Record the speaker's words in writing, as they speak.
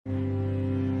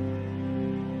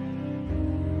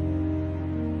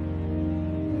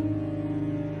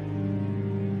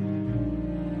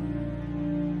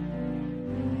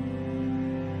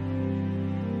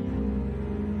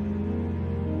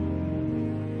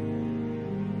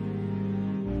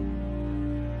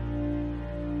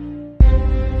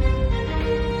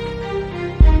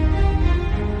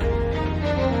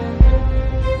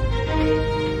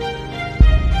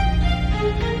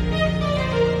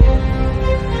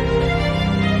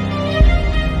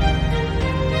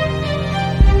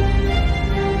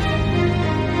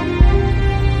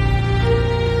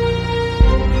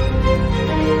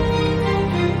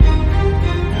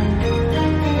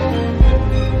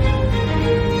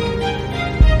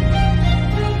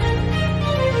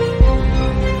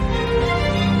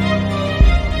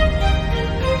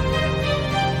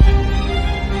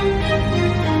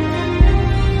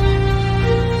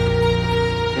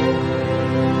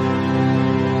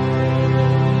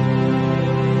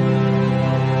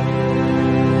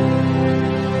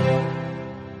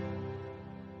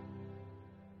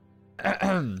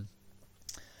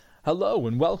Hello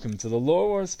and welcome to the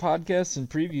LoreWars podcast and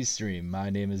preview stream. My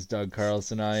name is Doug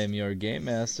Carlson. I am your game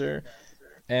master,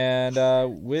 and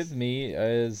with me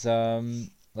is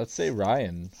let's say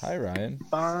Ryan. Hi, Ryan.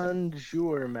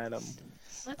 Bonjour, madam.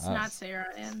 Let's not say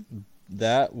Ryan.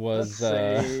 That was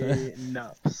Let's say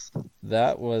nuts.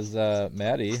 that was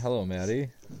Maddie. Hello, Maddie.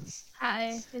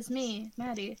 Hi, it's me,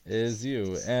 Maddie. Is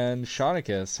you and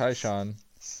Shaunicus. Hi, Sean.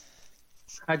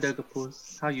 Hi,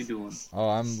 Dougapus. How you doing? Oh,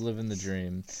 I'm living the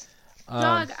dream.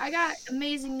 Doug, I got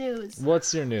amazing news.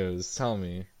 What's your news? Tell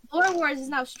me. LoreWars is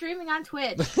now streaming on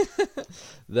Twitch.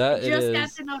 That Just is got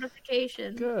the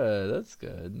notification. good. That's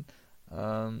good.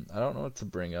 I don't know what to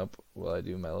bring up while I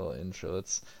do my little intro.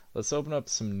 Let's open up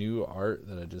some new art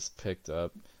that I just picked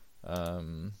up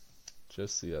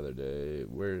just the other day.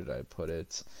 Where did I put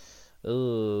it?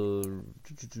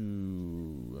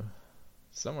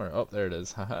 Somewhere. Oh, there it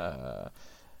is. Haha.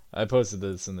 I posted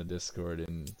this in the Discord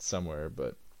in somewhere,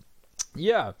 but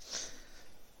yeah.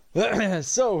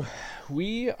 So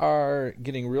we are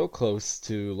getting real close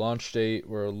to launch date.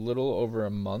 We're a little over a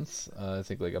month. I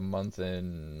think like a month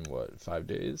and 5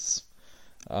 days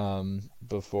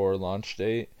before launch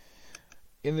date.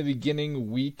 In the beginning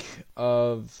week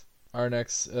of our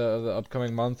next the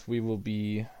upcoming month, we will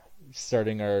be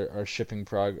starting our shipping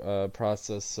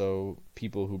process. So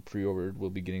people who pre-ordered will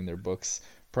be getting their books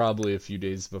probably a few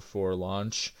days before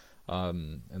launch.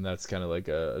 And that's kind of like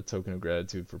a token of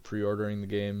gratitude for pre-ordering the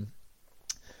game.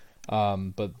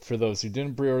 But for those who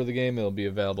didn't pre-order the game, it'll be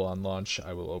available on launch.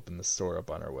 I will open the store up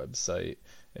on our website,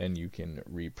 and you can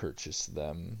repurchase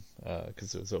them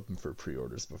because it was open for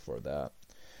pre-orders before that.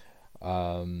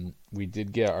 We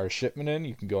did get our shipment in.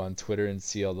 You can go on Twitter and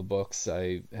see all the books.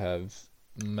 I have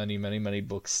many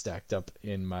books stacked up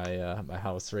in my my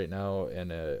house right now,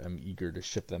 and I'm eager to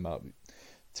ship them out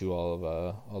to all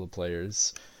the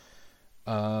players.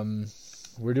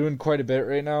 We're doing quite a bit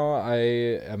right now. I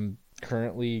am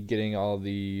currently getting all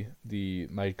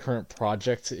my current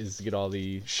project is to get all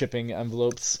the shipping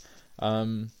envelopes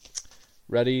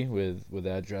ready with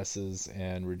addresses,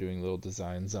 and we're doing little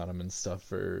designs on them and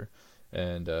stuff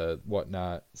and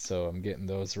whatnot. So I'm getting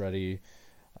those ready.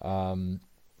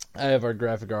 I have our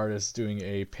graphic artist doing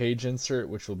a page insert,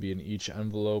 which will be in each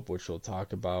envelope, which will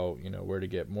talk about where to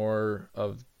get more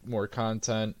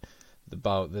content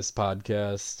about this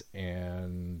podcast,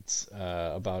 and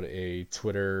about a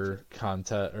Twitter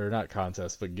contest, or not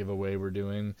contest, but giveaway we're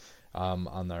doing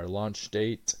on our launch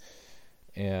date.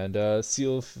 And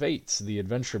Seal of Fate, the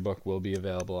adventure book, will be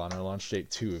available on our launch date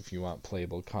too. If you want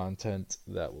playable content,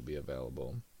 that will be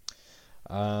available.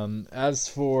 As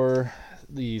for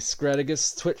the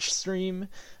Scratagus Twitch stream,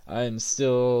 I'm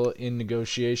still in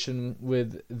negotiation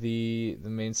with the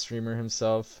main streamer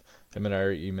himself. Him and I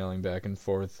are emailing back and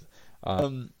forth.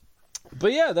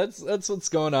 But yeah, that's what's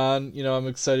going on. I'm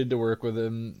excited to work with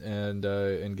him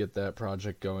and get that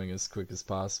project going as quick as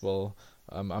possible.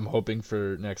 I'm hoping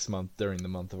for next month, during the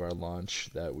month of our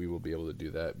launch, that we will be able to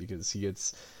do that, because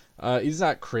he's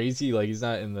not crazy, like he's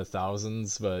not in the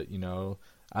thousands, but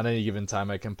on any given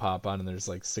time I can pop on and there's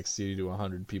like 60 to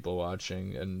 100 people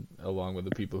watching, and along with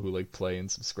the people who like play and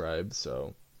subscribe.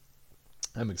 So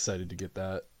I'm excited to get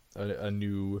that a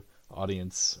new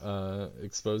audience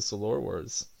exposed to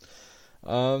LoreWars.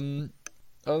 Other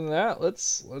than that,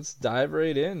 let's dive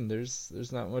right in.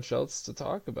 There's not much else to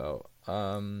talk about.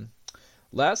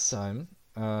 Last time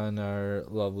on our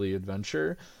lovely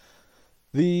adventure,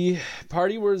 the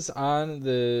party was on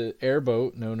the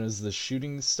airboat known as the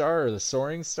Shooting Star, or the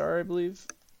Soaring Star, I believe,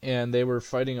 and they were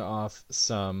fighting off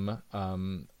some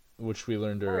which we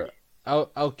learned are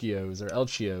Alchios, or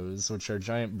Elchios, which are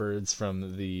giant birds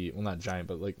from the, well, not giant,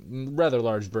 but like rather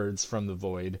large birds from the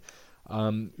void,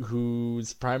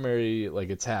 whose primary like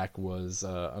attack was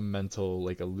a mental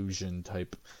like illusion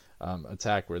type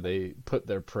attack, where they put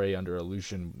their prey under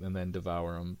illusion and then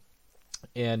devour them.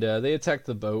 And they attacked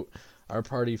the boat. Our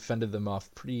party fended them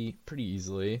off pretty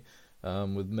easily,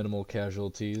 with minimal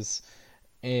casualties.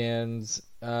 And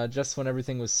just when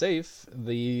everything was safe,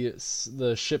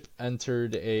 the ship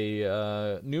entered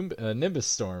a nimbus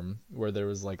storm, where there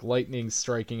was like lightning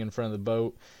striking in front of the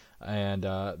boat, and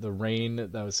the rain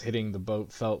that was hitting the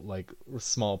boat felt like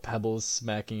small pebbles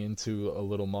smacking into a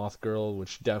little moth girl,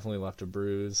 which definitely left a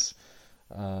bruise.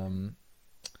 And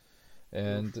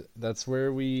that's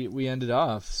where we ended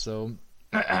off. So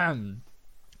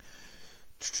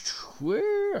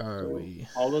where are we?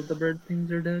 All of the bird things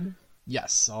are dead?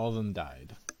 Yes, all of them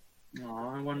died.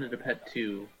 Aw, I wanted a pet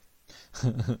too.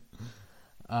 You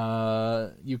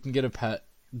can get a pet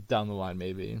down the line,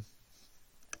 maybe.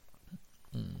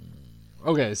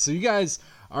 Okay, so you guys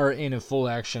are in a full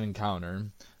action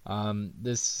encounter.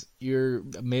 Your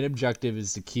main objective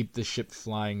is to keep the ship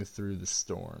flying through the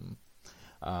storm.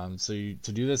 To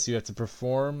do this, you have to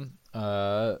perform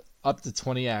up to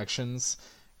 20 actions.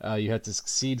 You have to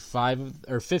succeed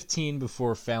 15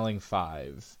 before failing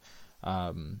 5.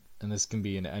 And this can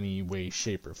be in any way,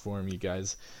 shape, or form you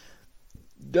guys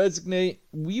designate.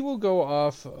 We will go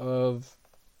off of,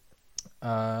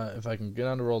 if I can get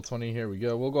on to Roll20, here we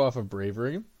go. We'll go off of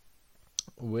bravery,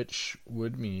 which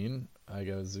would mean, I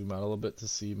gotta zoom out a little bit to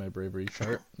see my bravery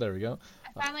chart. There we go.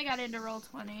 I finally got into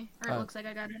Roll20, or it looks like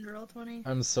I got into Roll20.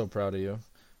 I'm so proud of you.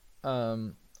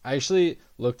 I actually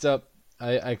looked up.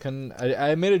 I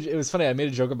made it was funny. I made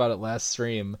a joke about it last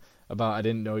stream about I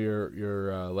didn't know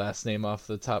your last name off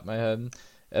the top of my head,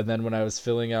 and then when I was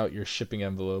filling out your shipping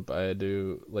envelope, I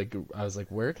was like,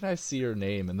 where can I see your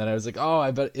name? And then I was like, oh,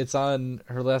 I bet it's on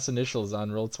her last initial is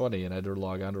on Roll20, and I had to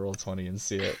log on to Roll20 and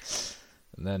see it.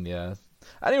 And then yeah.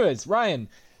 Anyways, Ryan,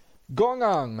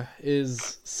 Gong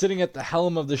is sitting at the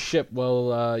helm of the ship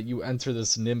while you enter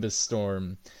this Nimbus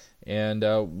storm. And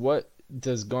what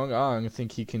does Gong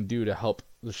think he can do to help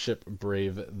the ship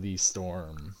brave the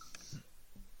storm?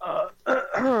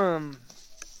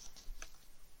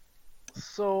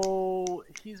 So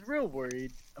he's real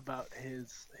worried about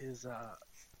his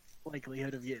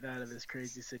likelihood of getting out of this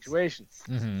crazy situation.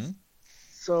 Mm-hmm.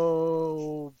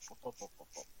 So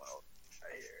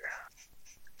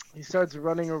he starts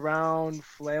running around,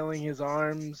 flailing his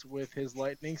arms with his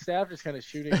lightning staff, just kind of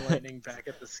shooting lightning back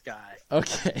at the sky.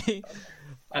 Okay.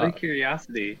 Out of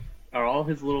curiosity, are all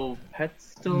his little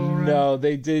pets still around? No,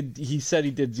 they did. He said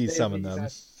he did desummon them.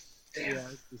 Yeah,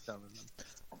 desummon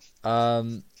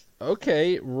them.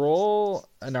 Okay, roll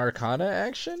an Arcana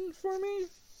action for me.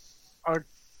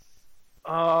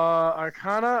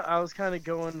 Arcana, I was kind of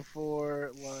going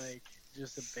for like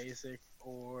just a basic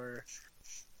or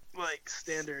like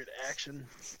standard action.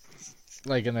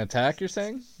 Like an attack, you're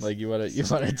saying? Like you want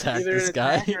to attack Either this an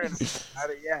guy? attack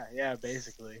or yeah,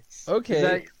 basically.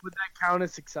 Okay. Would that count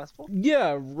as successful?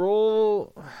 Yeah,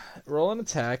 roll an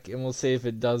attack, and we'll say if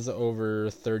it does over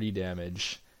 30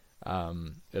 damage,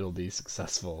 it'll be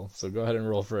successful. So go ahead and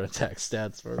roll for attack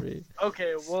stats for me.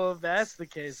 Okay, well if that's the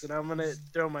case, then I'm gonna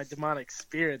throw my demonic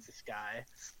spear at this guy.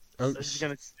 Oh, I'm just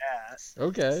gonna do that.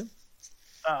 okay.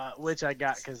 Which I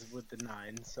got because with the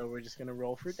 9, so we're just gonna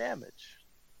roll for damage.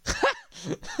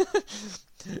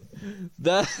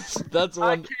 That's one.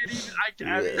 I can't even.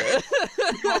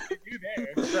 What did you do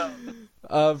there? So,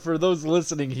 For those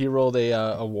listening, he rolled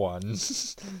a 1.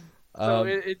 so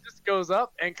it just goes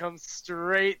up and comes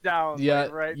straight down. Yeah,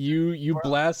 like, right. you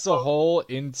blast a hole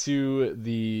into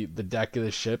the deck of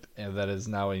the ship, and that is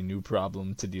now a new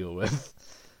problem to deal with.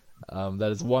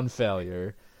 That is one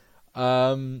failure.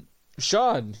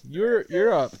 Sean,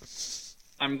 you're up.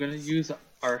 I'm gonna use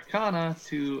Arcana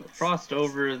to frost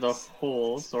over the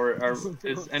holes, or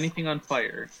is anything on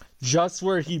fire? Just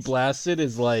where he blasted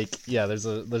is like, yeah, there's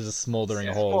a smoldering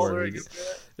hole. Smoldering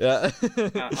Yeah.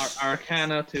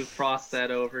 Arcana to frost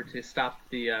that over to stop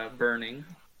the burning.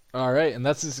 All right, and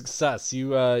that's a success.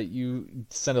 You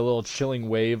send a little chilling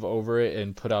wave over it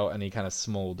and put out any kind of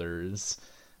smolders.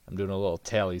 I'm doing a little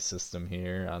tally system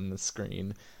here on the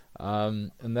screen.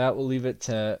 And that will leave it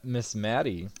to Miss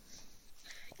Maddie.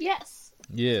 Yes.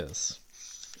 Yes.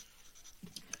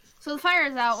 So the fire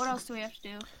is out. What else do we have to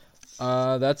do?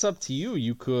 That's up to you.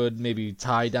 You could maybe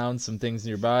tie down some things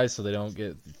nearby so they don't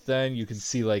get. Then you can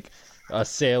see like a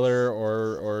sailor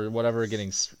or whatever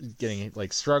getting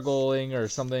like struggling or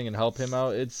something and help him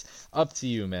out. It's up to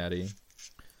you, Maddie.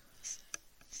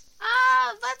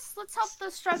 Let's help the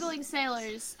struggling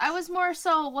sailors. I was more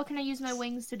so, what can I use my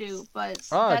wings to do? But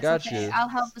I that's got okay. you. I'll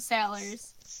help the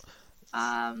sailors.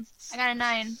 I got a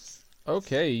 9.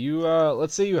 Okay, you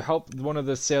let's say you help one of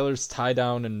the sailors tie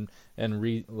down and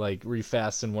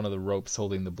refasten one of the ropes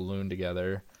holding the balloon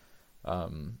together.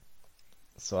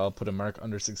 So I'll put a mark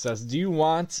under success. Do you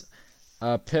want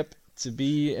Pip to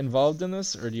be involved in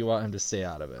this, or do you want him to stay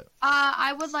out of it?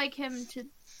 I would like him to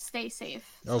stay safe.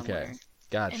 Okay,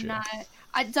 gotcha. And not,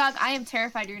 Doug, I am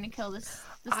terrified you're gonna kill this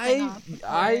thing off.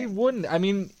 I wouldn't. I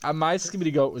mean, my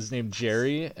Skibbity Goat was named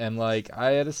Jerry, and like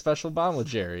I had a special bond with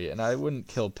Jerry, and I wouldn't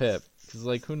kill Pip because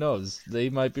like who knows? They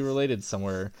might be related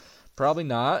somewhere. Probably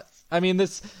not. I mean,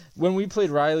 when we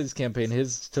played Riley's campaign,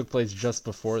 his took place just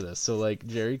before this, so like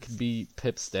Jerry could be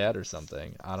Pip's dad or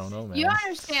something. I don't know, man. You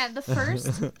understand the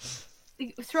first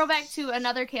throwback to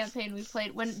another campaign we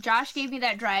played when Josh gave me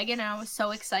that dragon and I was so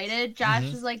excited. Josh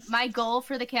was like, my goal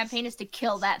for the campaign is to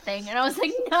kill that thing, and I was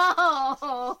like,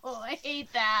 no, I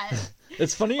hate that.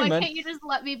 It's funny Why can't you just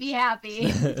let me be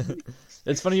happy?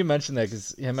 It's funny you mentioned that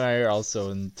because him and I are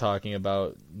also talking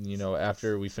about,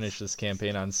 after we finish this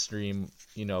campaign on stream,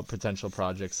 potential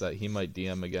projects that he might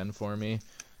DM again for me,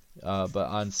 but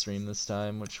on stream this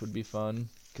time, which would be fun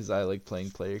because I like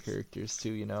playing player characters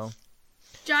too.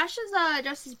 Josh is a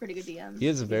pretty good DM. He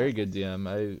is a very good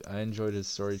DM. I enjoyed his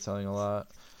storytelling a lot.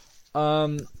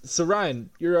 So Ryan,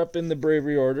 you're up in the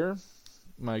bravery order,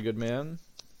 my good man.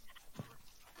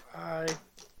 Hi.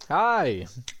 Hi.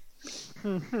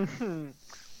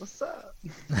 What's up?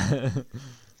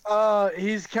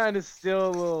 He's kind of still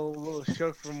a little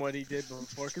shook from what he did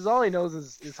before, because all he knows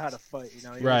is how to fight. He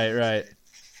Right.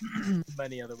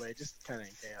 Many other way, just kind of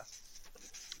in chaos.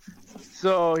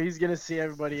 So he's gonna see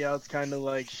everybody else kind of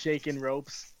like shaking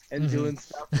ropes and doing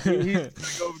stuff. He's gonna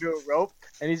go over to a rope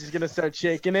and he's just gonna start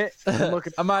shaking it. And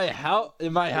looking. Am I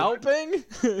helping?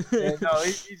 Yeah, no,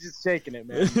 he's just shaking it,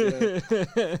 man.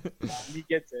 He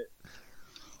gets it.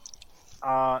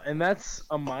 And that's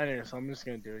a minor, so I'm just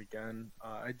gonna do it again.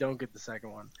 I don't get the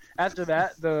second one. After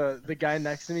that, the guy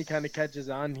next to me kind of catches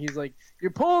on. He's like,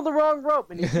 "You're pulling the wrong rope,"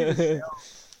 and you see the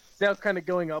sail kind of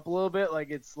going up a little bit,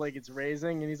 like it's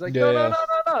raising, and he's like, "No."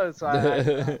 So I have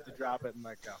to drop it and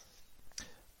let go.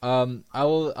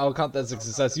 I'll count that as a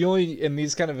success. You only in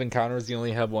these kind of encounters you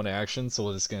only have one action, so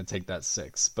we're just gonna take that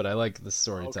 6. But I like the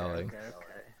storytelling. Okay.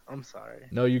 I'm sorry.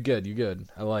 No, you good.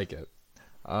 I like it.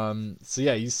 So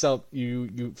yeah, you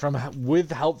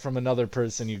with help from another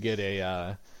person, you get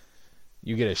a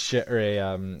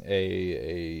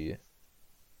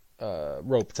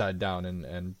rope tied down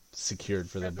and secured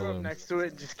for the balloon. Next to it,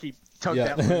 and just keep tug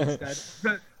that one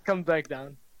instead. Come back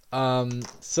down.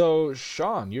 So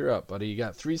Sean, you're up, buddy. You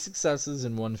got 3 successes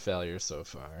and 1 failure so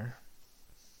far.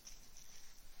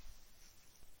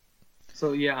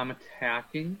 So yeah, I'm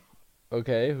attacking.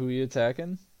 Okay, who are you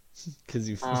attacking? Because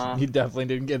you definitely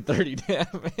didn't get 30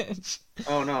 damage.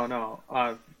 Oh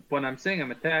no. When I'm saying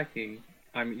I'm attacking,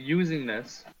 I'm using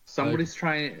this. Somebody's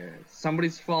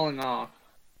falling off.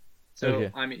 So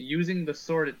Okay. I'm using the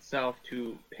sword itself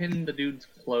to pin the dude's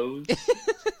clothes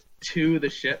to the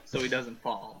ship so he doesn't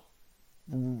fall.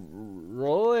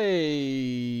 Roll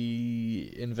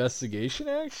a investigation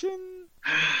action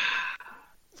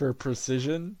for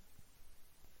precision.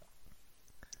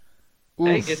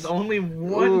 Hey, Oof. it's only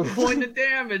 1 point of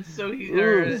damage, so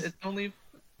it's only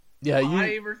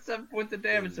 5 or 7 points of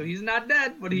damage, so he's not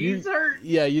dead, but he's hurt.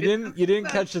 Yeah, you didn't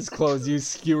catch his clothes. You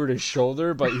skewered his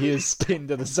shoulder, but he is pinned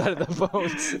to the side of the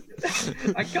boat.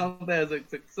 I count that as a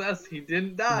success. He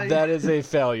didn't die. That is a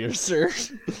failure, sir.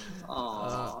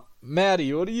 Aww.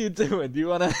 Maddie, what are you doing? Do you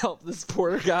want to help this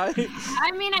poor guy?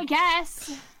 I mean, I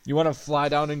guess. You want to fly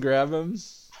down and grab him?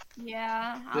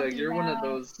 Yeah. Yeah, you're one of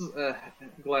those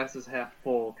glasses half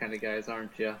full kind of guys,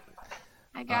 aren't you?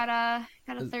 I got a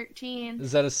 13.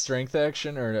 Is that a strength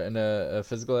action or a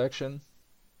physical action?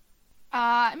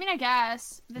 I mean, I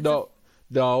guess. No.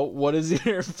 What is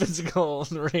your physical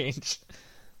range?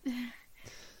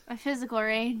 My physical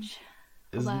range.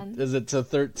 Hold on. Is it to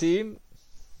 13?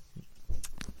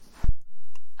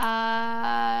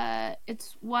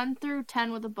 It's 1 through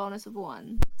 10 with a bonus of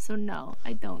 1. So no,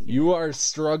 I don't. You are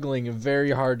struggling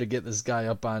very hard to get this guy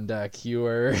up on deck. You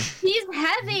are. He's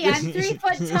heavy. I'm 3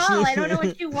 foot tall. I don't know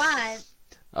what you want.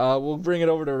 We'll bring it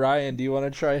over to Ryan. Do you want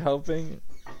to try helping?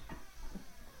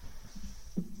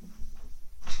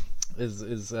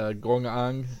 Is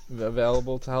Gong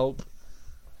available to help?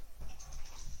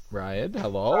 Ryan,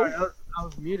 hello. Sorry, I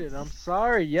was muted. I'm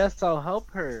sorry. Yes, I'll help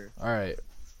her. All right,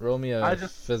 roll me a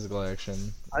physical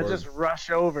action. I just rush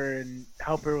over and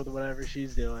help her with whatever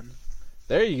she's doing.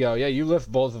 There you go. Yeah, you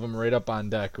lift both of them right up on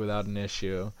deck without an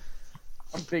issue.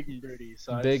 I'm big and broody,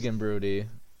 so I Big and broody.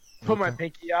 put my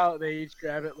pinky out. They each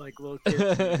grab it like little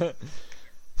kids.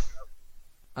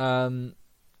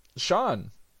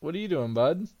 Sean, what are you doing,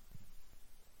 bud?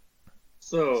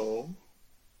 So,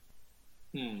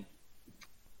 I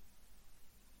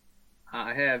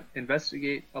have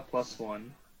investigate a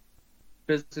 +1,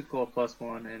 physical a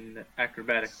 +1, and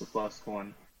acrobatics a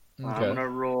 +1. Okay. I'm gonna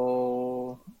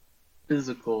roll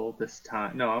physical this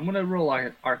time. No, I'm gonna roll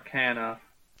Arcana.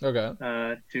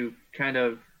 Okay. To kind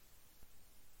of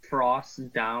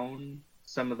frost down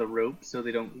some of the ropes so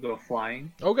they don't go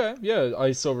flying. Okay. Yeah,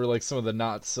 ice over like some of the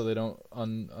knots so they don't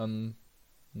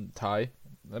untie.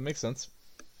 That makes sense.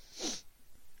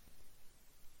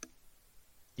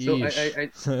 So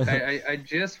Yeesh. I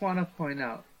just want to point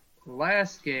out,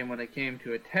 last game when it came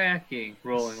to attacking,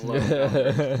 rolling low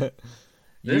numbers.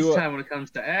 This time when it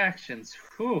comes to actions,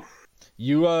 whew.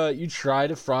 You try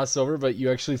to frost over, but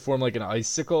you actually form like an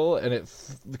icicle, and it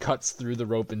cuts through the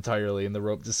rope entirely, and the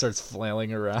rope just starts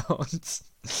flailing around.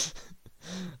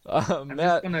 I'm just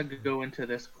Matt, gonna go into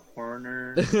this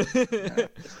corner.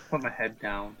 Just put my head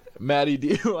down. Maddie, do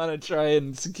you want to try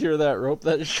and secure that rope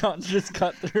that Sean just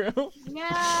cut through?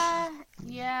 Yeah.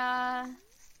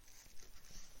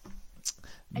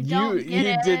 I You don't get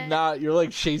it. did not. You're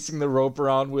like chasing the rope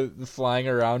around with flying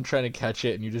around trying to catch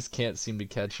it, and you just can't seem to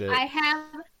catch it. I have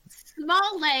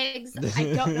small legs.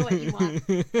 I don't know what you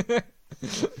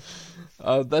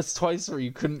want. That's twice where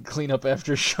you couldn't clean up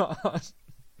after Sean.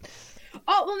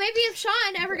 Oh, well, maybe if Sean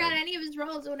ever got any of his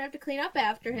rolls, I wouldn't have to clean up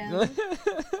after him.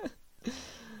 This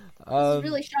is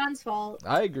really Sean's fault.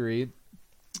 I agree.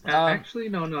 Actually,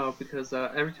 no, because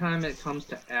every time it comes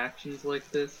to actions like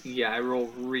this, I roll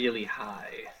really high.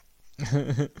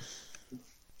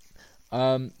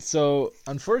 So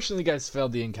unfortunately, you guys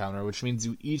failed the encounter, which means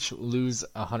you each lose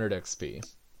 100 XP.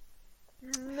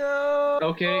 No.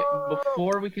 Okay,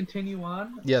 before we continue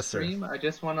on, Yes, sir. stream, I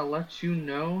just want to let you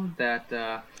know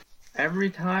that every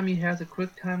time he has a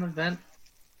quick time event,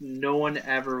 no one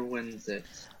ever wins it.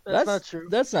 That's not true.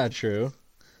 That's not true.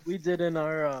 We did in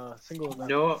our single event.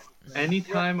 No,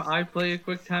 anytime I play a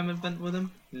quick time event with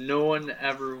him, no one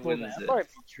ever Well, wins that it. might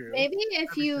be true. Maybe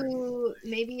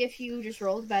if you just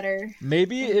rolled better.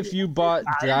 Maybe if you bought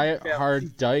Yeah.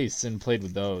 hard dice and played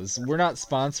with those. We're not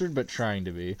sponsored, but trying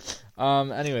to be.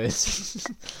 Anyways.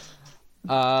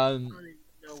 I don't even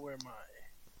know where my.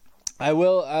 I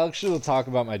actually will talk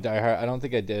about my Die Hard. I don't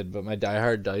think I did, but my Die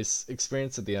Hard dice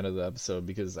experience at the end of the episode,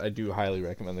 because I do highly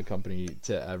recommend the company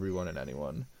to everyone and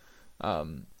anyone.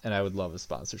 And I would love a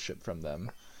sponsorship from them.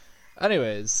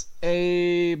 Anyways,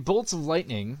 a bolt of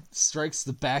lightning strikes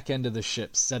the back end of the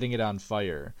ship, setting it on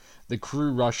fire. The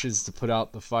crew rushes to put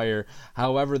out the fire.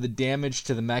 However, the damage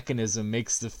to the mechanism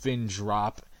makes the fin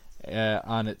drop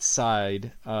on its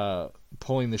side,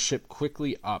 pulling the ship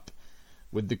quickly up,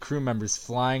 with the crew members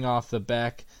flying off the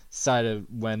back side of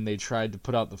when they tried to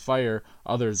put out the fire.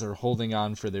 Others are holding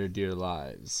on for their dear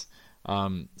lives.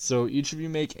 So each of you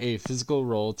make a physical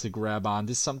roll to grab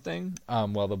onto something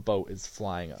while the boat is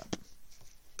flying up.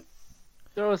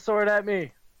 Throw a sword at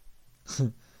me.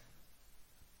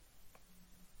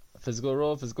 Physical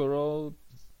roll.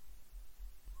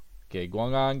 Okay,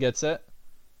 Guangan gets it.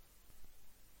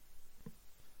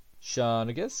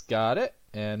 Shaunagus got it.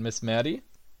 And Miss Maddie?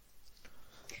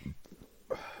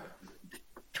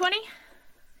 20?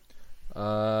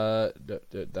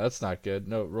 That's not good.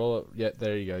 No, roll it. Yeah,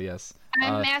 there you go. Yes.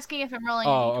 I'm asking if I'm rolling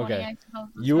oh, a d20, okay. I suppose.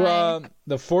 That's You why.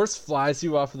 the force flies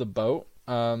you off of the boat.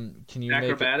 Can you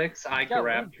Acrobatics, I Yeah,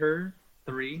 grabbed her.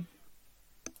 3.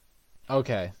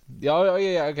 Okay. Oh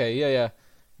yeah. Okay. Yeah.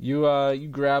 You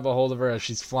grab a hold of her as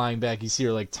she's flying back. You see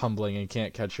her like tumbling and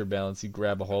can't catch her balance. You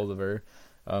grab a hold of her,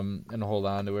 and hold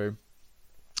on to her.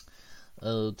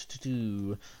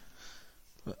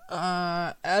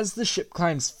 As the ship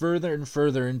climbs further and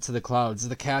further into the clouds,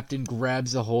 the captain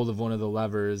grabs a hold of one of the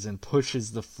levers and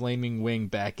pushes the flaming wing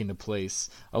back into place,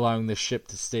 allowing the ship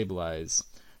to stabilize.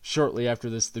 Shortly after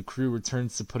this, the crew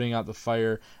returns to putting out the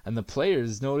fire, and the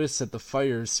players notice that the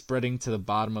fire is spreading to the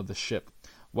bottom of the ship.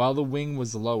 While the wing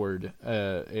was lowered,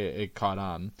 it caught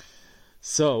on.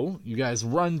 So, you guys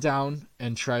run down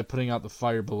and try putting out the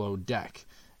fire below deck.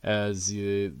 As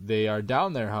they are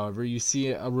down there, however, you see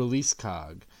a release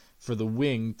cog for the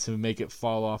wing to make it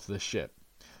fall off the ship.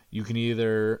 You can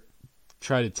either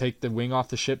try to take the wing off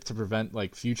the ship to prevent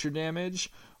like future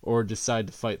damage, or decide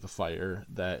to fight the fire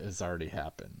that has already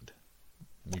happened.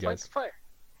 You Fight guys, the fire.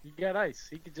 You got ice.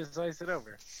 You could just ice it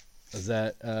over. is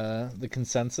that the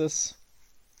consensus?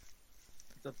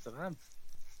 It's up to them.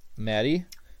 Maddie?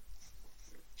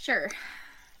 Sure.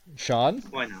 Sean?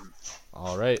 Why not?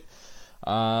 All right.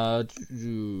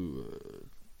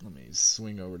 Let me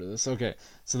swing over to this. Okay,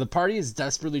 so the party is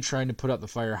desperately trying to put out the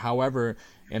fire. However,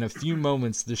 in a few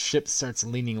moments, the ship starts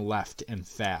leaning left and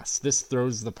fast. This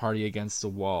throws the party against a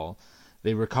wall.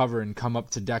 They recover and come up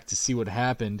to deck to see what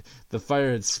happened. The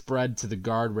fire had spread to the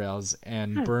guardrails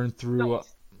and burned through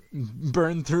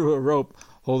a rope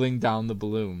holding down the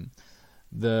balloon.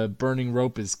 The burning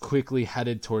rope is quickly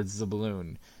headed towards the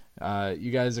balloon.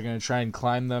 You guys are going to try and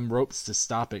climb them ropes to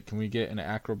stop it. Can we get an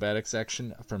acrobatics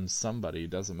action from somebody?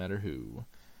 Doesn't matter who.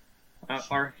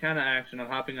 Arcana action, I'm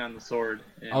hopping on the sword.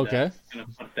 And, Okay. Gonna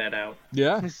put that out.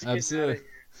 Yeah, Just get absolutely.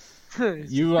 outta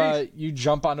here. You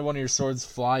jump onto one of your swords,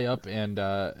 fly up, and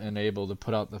able to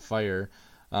put out the fire.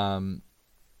 Or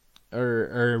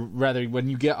rather, when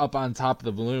you get up on top of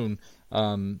the balloon,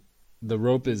 the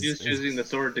rope is Just using the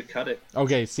sword to cut it.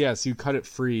 okay. So yes, you cut it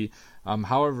free.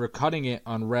 However, cutting it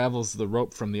unravels the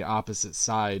rope from the opposite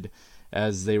side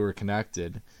as they were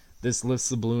connected. This lifts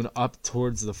the balloon up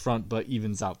towards the front, but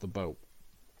evens out the boat.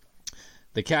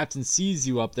 The captain sees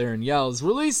you up there and yells,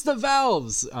 "Release the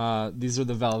valves!" These are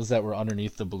the valves that were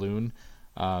underneath the balloon.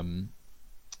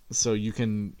 So you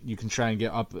can try and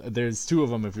get up. There's 2 of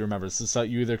them if you remember. So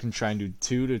you either can try and do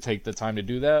 2 to take the time to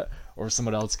do that, or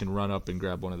someone else can run up and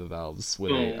grab one of the valves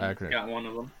with Boom, a accurate. got one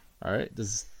of them. All right.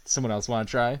 Does someone else want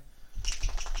to try?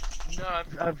 No,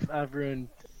 I've ruined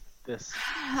this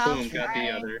Boom, got the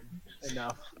other.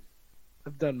 enough.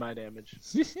 I've done my damage.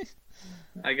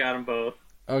 I got them both.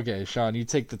 Okay, Sean, you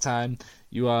take the time.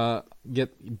 You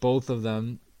get both of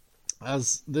them.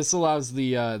 As this allows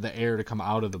the air to come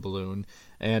out of the balloon,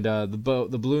 and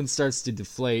the balloon starts to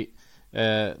deflate,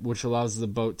 which allows the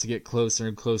boat to get closer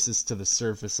and closest to the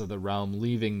surface of the realm,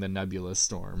 leaving the nebula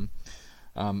storm.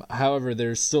 However,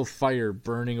 there's still fire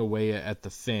burning away at the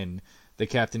fin. The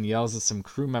captain yells at some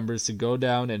crew members to go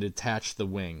down and attach the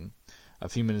wing. A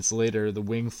few minutes later, the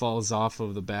wing falls off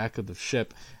of the back of the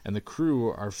ship, and the crew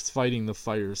are fighting the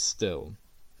fire still.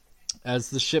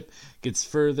 As the ship gets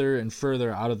further and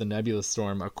further out of the nebula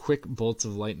storm, a quick bolt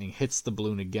of lightning hits the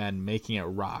balloon again, making it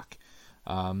rock.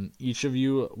 Each of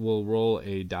you will roll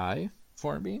a die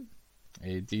for me,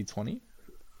 a d20.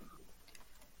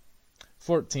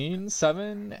 14,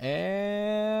 7,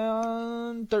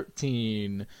 and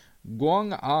 13.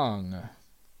 Guang-ang.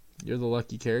 You're the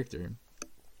lucky character.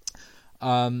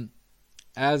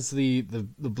 As the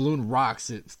balloon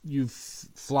rocks, you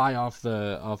fly off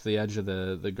the edge of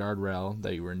the guardrail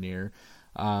that you were near,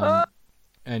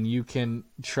 and you can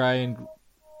try and.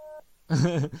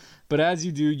 But as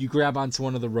you do, you grab onto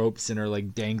one of the ropes and are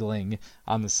like dangling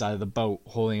on the side of the boat,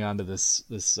 holding onto this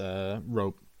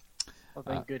rope. Oh,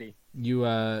 thank goody.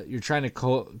 You're trying to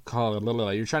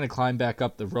you're trying to climb back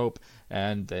up the rope,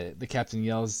 and the captain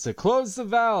yells to close the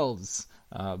valves.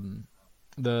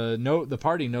 The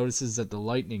party notices that the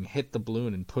lightning hit the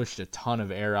balloon and pushed a ton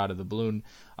of air out of the balloon,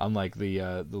 unlike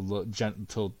the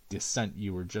gentle descent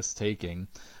you were just taking.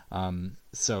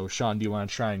 So, Sean, do you want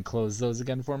to try and close those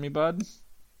again for me, bud?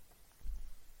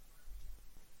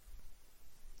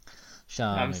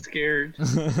 Sean, I'm scared.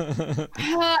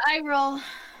 I roll.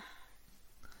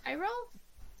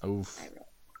 Oof.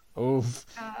 Oof.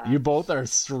 You both are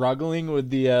struggling with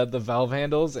the valve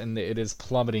handles, and it is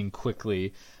plummeting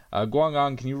quickly.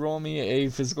 Guang-ang, can you roll me a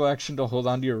physical action to hold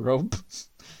onto your rope?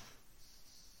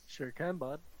 Sure can,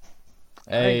 bud.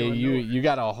 Hey, you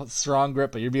got a strong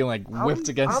grip, but you're being like whipped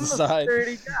against the side. I'm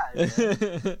a sturdy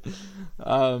guy,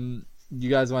 man. You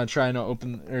guys want to try and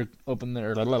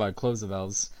close the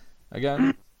valves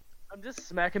again? I'm just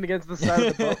smacking against the side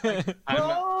of the boat. Like,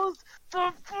 close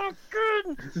the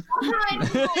fucking.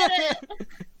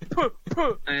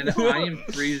 And I am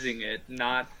freezing it,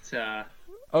 not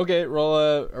Okay,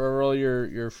 roll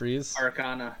your freeze.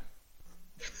 Arcana.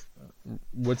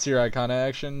 What's your Arcana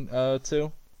action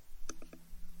to?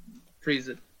 Freeze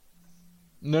it.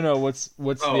 No. What's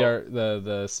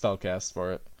the spell cast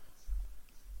for it?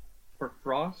 For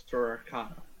frost or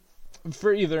Arcana?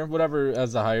 For either, whatever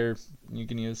as the higher you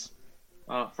can use.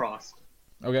 Frost.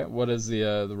 Okay, what is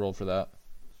the roll for that?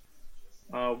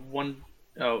 1.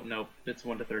 Oh no, it's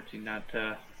 1 to 13, not.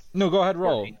 No, go ahead,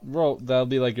 roll. 14. Roll. That'll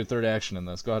be like your third action in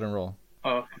this. Go ahead and roll.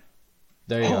 Oh, okay.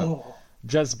 There you go.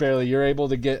 Just barely. You're able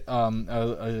to get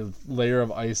a layer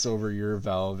of ice over your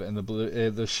valve, and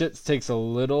the ship takes a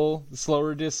little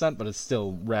slower descent, but it's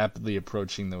still rapidly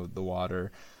approaching the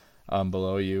water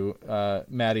below you.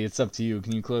 Maddie, it's up to you.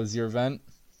 Can you close your vent?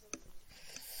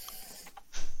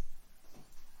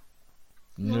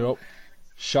 Nope.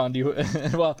 Sean, do you?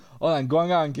 Well, hold on.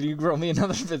 Going on. Can you roll me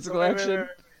another physical action?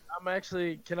 I'm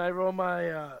actually. Can I roll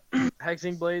my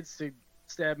hexing blades to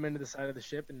stab him into the side of the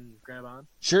ship and grab on?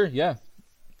 Sure. Yeah.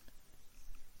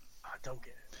 Don't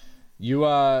get it.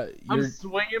 I'm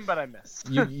swinging, but I miss.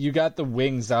 you got the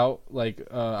wings out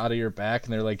out of your back,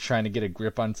 and they're like trying to get a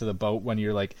grip onto the boat. When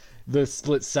you're like the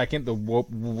split second, the rope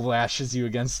lashes you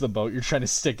against the boat. You're trying to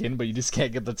stick in, but you just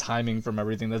can't get the timing from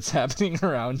everything that's happening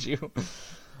around you.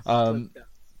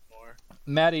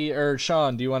 Maddie or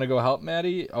Sean, do you want to go help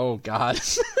Maddie? Oh God.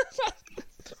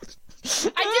 I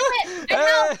do it! I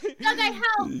help! Doug, I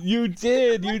help! You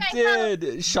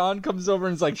did! Sean comes over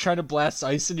and is like trying to blast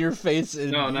ice in your face,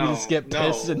 and you just get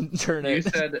pissed and turn it. You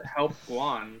said help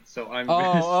Guan, so I'm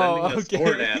sending a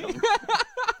sword at him.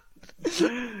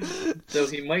 So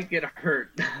he might get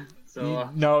hurt. So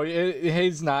no,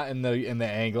 he's not in the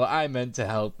angle. I meant to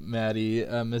help Maddie,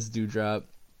 Miss Dewdrop.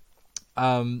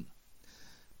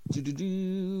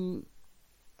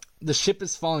 The ship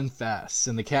is falling fast,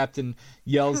 and the captain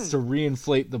yells to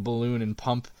reinflate the balloon and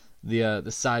pump the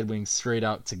side wings straight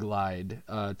out to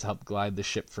help glide the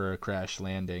ship for a crash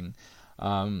landing.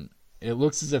 It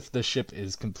looks as if the ship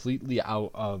is completely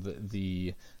out of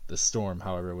the storm,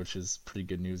 however, which is pretty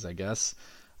good news, I guess.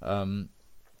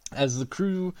 As the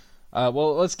crew,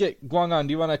 well, let's get Guangon.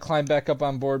 Do you want to climb back up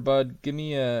on board, bud? Give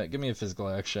me a physical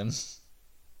action.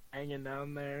 Hanging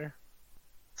down there,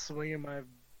 swinging my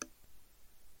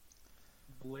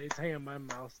blades. Hang on, my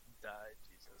mouse died.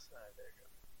 Jesus, there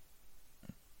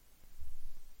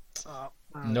you go.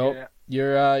 Nope.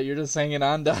 Yeah. You're just hanging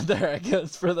on down there, I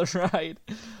guess, for the ride.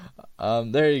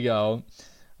 There you go.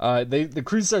 The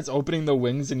crew starts opening the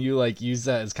wings, and you like use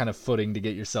that as kind of footing to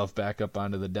get yourself back up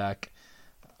onto the deck.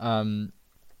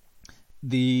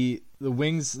 The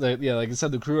wings, like I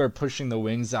said, the crew are pushing the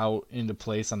wings out into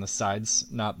place on the sides,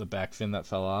 not the back fin that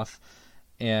fell off,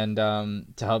 and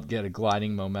to help get a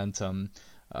gliding momentum.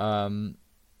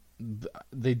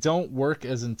 They don't work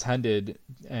as intended,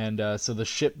 and so the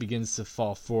ship begins to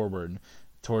fall forward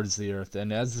towards the earth.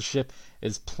 And as the ship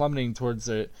is plummeting towards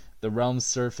the realm's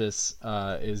surface,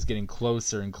 is getting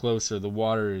closer and closer. The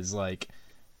water is like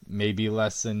maybe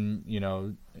less than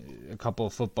a couple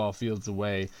of football fields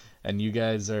away, and you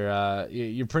guys are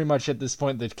you're pretty much at this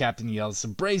point. The captain yells,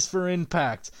 "Brace for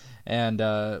impact!" And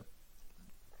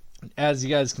as you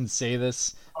guys can say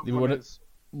this,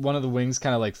 one of the wings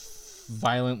kind of like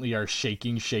violently are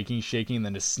shaking, and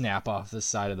then just snap off the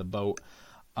side of the boat.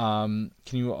 Can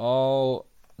you all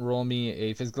roll me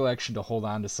a physical action to hold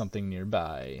on to something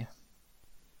nearby?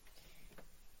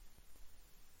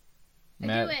 I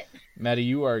do it. Maddie,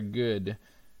 you are good.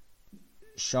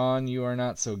 Sean, you are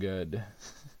not so good.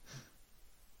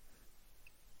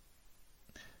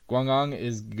 Guangong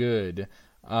is good.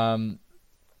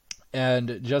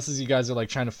 And just as you guys are like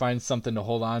trying to find something to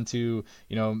hold on to,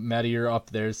 Maddie, you're up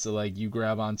there, so like you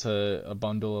grab onto a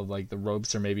bundle of like the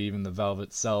ropes or maybe even the valve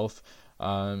itself.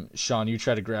 Sean, you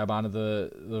try to grab onto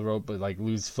the rope, but like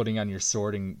lose footing on your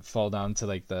sword and fall down to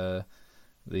like the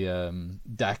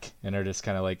deck, and are just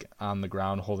kind of like on the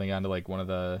ground holding onto like one of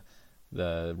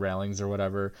the railings or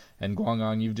whatever. And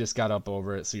Guangong, you've just got up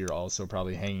over it, so you're also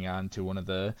probably hanging on to one of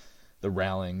the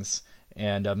railings.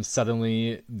 And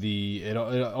suddenly it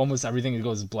almost everything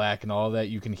goes black, and all that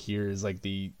you can hear is like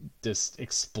this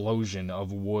explosion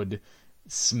of wood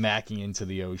smacking into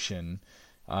the ocean.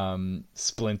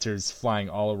 Splinters flying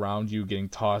all around you, getting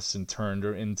tossed and turned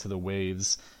into the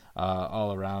waves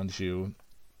all around you.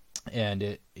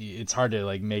 And it's hard to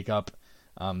like make up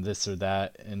this or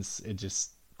that, and it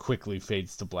just quickly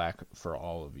fades to black for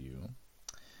all of you.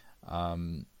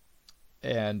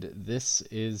 And this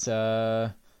is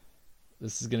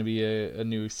going to be a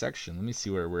new section. Let me see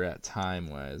where we're at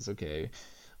time-wise. Okay.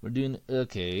 We're doing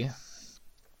okay.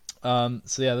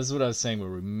 So yeah, this is what I was saying, where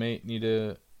we may need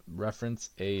to reference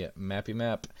a mappy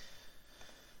map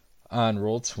on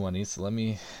Roll20. So let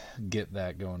me get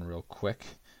that going real quick.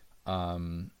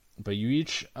 But you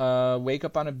each wake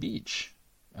up on a beach.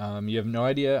 You have no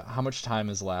idea how much time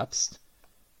has lapsed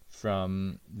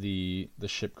from the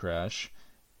ship crash.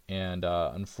 And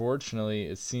unfortunately,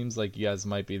 it seems like you guys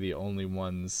might be the only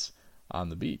ones on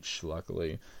the beach,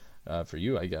 luckily. For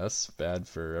you, I guess. Bad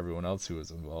for everyone else who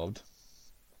was involved.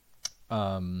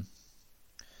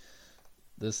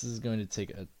 This is going to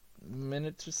take a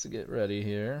minute just to get ready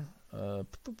here. Can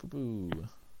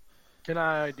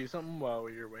I do something while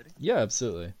you're waiting? Yeah,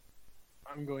 absolutely.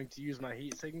 I'm going to use my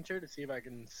heat signature to see if I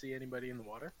can see anybody in the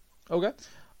water. Okay.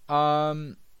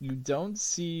 You don't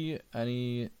see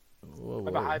any... Whoa. I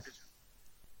have a high vision.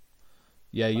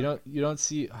 Yeah, you don't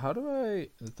see... How do I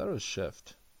thought it was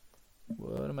shift.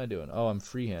 What am I doing? Oh, I'm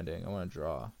freehanding. I want to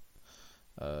draw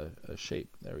a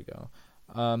shape. There we go.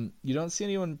 You don't see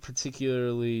anyone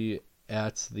particularly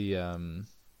at the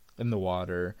in the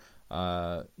water.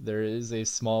 There is a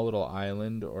small little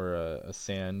island or a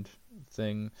sand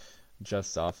thing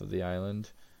just off of the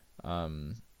island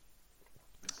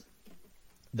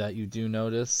that you do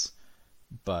notice,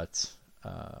 but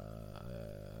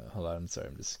hold on, I'm sorry,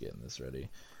 I'm just getting this ready.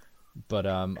 But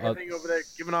anything over there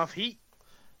giving off heat?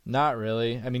 Not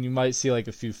really. I mean, you might see like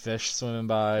a few fish swimming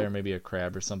by, or maybe a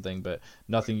crab or something, but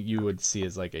nothing you would see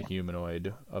as like a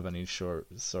humanoid of any sort.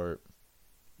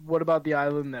 What about the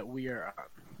island that we are on?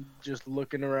 Just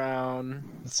looking around.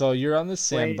 So you're on this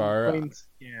sandbar. Plain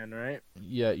scan, right?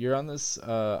 Yeah, you're on this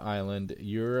island.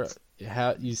 You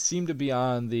seem to be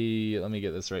on the, let me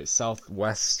get this right,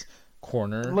 southwest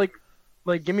corner.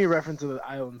 Like, give me a reference of the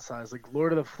island size, like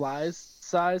Lord of the Flies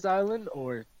size island,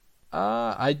 or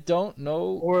I don't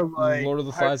know, or like Lord of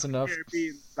the Flies enough.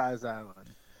 Caribbean size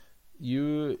island.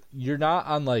 You're not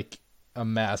on like a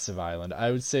massive island.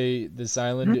 I would say this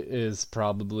island is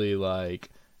probably like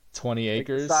 20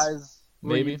 acres, size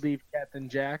maybe. Where you leave Captain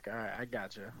Jack. All right, I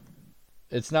gotcha.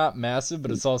 It's not massive,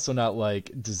 but it's also not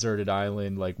like deserted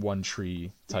island, like one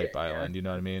tree type island. You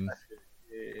know what I mean?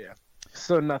 Yeah.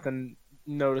 So nothing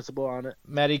noticeable on it.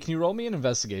 Maddie, can you roll me an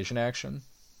investigation action?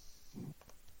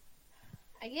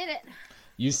 I get it.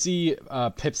 You see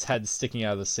Pip's head sticking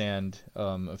out of the sand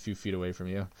a few feet away from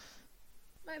you.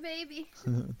 My baby.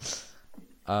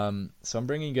 So I'm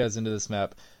bringing you guys into this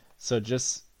map. So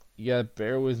just, yeah,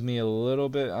 bear with me a little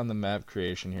bit on the map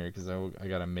creation here because I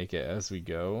got to make it as we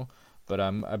go. But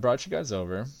I brought you guys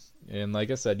over. And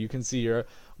like I said, you can see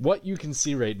what you can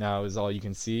see right now is all you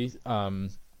can see.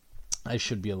 I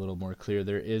should be a little more clear.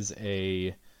 There is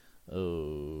let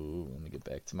me get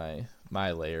back to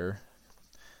my layer.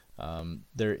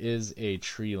 There is a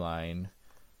tree line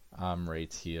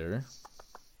right here.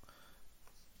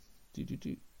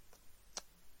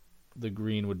 The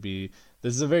green would be...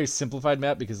 This is a very simplified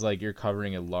map because like you're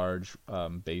covering a large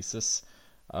basis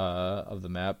of the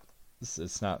map.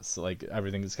 It's not so, like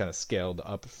everything is kind of scaled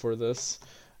up for this.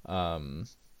 But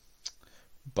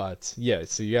yeah,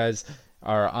 so you guys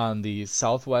are on the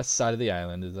southwest side of the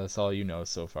island. That's all you know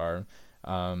so far.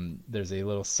 There's a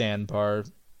little sandbar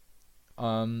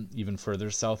even further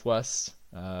southwest,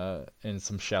 and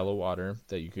some shallow water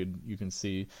that you can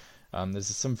see.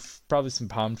 There's probably some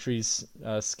palm trees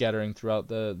scattering throughout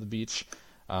the beach.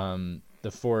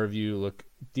 The four of you look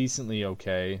decently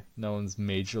okay. No one's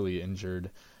majorly injured.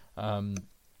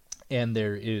 And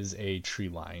there is a tree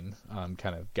line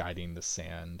kind of guiding the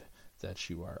sand that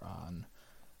you are on.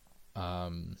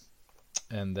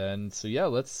 And then so yeah,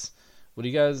 what do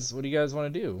you guys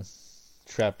want to do?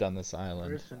 Trapped on this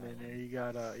island. Person in there. You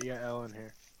got Ellen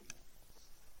here.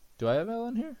 Do I have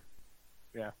Ellen here?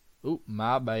 Yeah. Oop,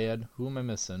 my bad. Who am I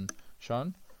missing?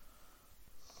 Sean?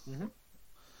 Mm-hmm.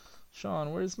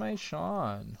 Sean, where's my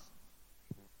Sean?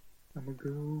 I'm gonna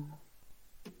go.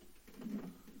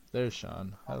 There's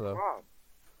Sean. Hello. Oh,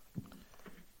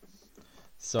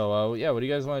 So, yeah, what do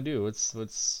you guys want to do?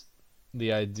 What's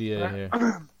the idea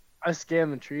here? I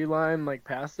scanned the tree line like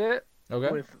past it.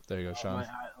 Okay. There you go, Sean.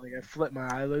 I flip my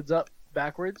eyelids up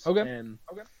backwards. Okay. And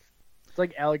it's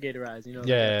like alligator eyes, you know.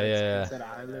 Yeah. Instead of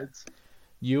eyelids.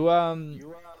 You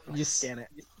Scan it.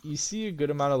 You see a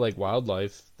good amount of like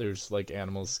wildlife. There's like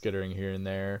animals skittering here and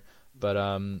there, but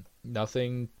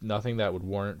nothing that would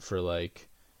warrant for like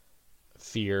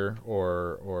fear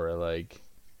or like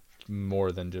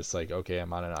more than just like, okay,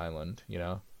 I'm on an island, you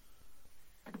know.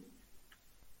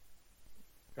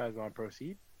 Guys want to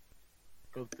proceed?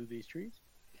 Go through these trees?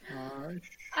 Well,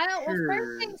 Sure.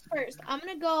 first things first. I'm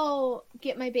gonna go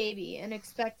get my baby and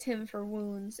expect him for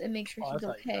wounds and make sure Oh, he's I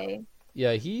thought you okay.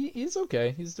 Yeah, he's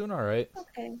okay. He's doing all right.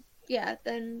 Okay. Yeah.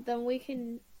 Then we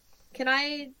can. Can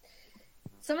I?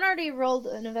 Someone already rolled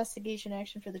an investigation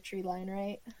action for the tree line,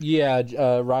 right? Yeah,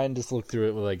 Ryan just looked through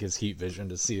it with like his heat vision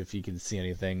to see if he could see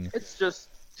anything. It's just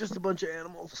a bunch of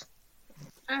animals.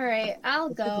 All right. I'll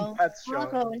go. That's I'll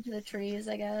Sean. go into the trees,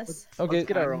 I guess. Okay. Let's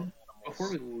get our own.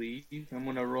 Before we leave, I'm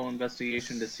gonna roll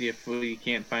investigation to see if we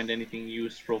can't find anything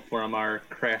useful from our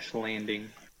crash landing.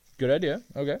 Good idea.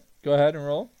 Okay, go ahead and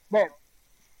roll. Well,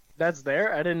 that's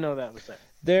there? I didn't know that was there.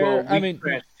 There, Well, I we mean,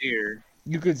 crashed here.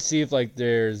 you could see if like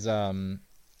there's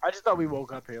I just thought we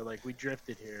woke up here, like we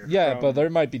drifted here. yeah, from- but there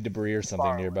might be debris or something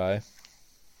far away. nearby.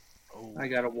 Oh. I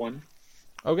got a 1.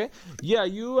 Okay. Yeah,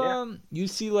 you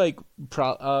see like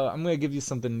I'm gonna give you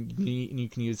something neat and you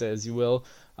can use it as you will.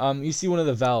 You see one of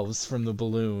the valves from the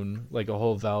balloon, like a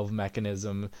whole valve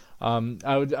mechanism.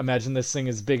 I would imagine this thing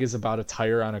is big as about a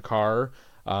tire on a car.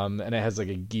 And it has like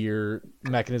a gear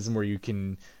mechanism where you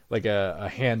can like a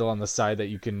handle on the side that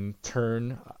you can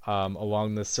turn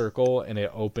along the circle, and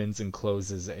it opens and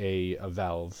closes a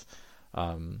valve.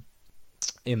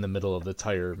 In the middle of the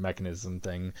tire mechanism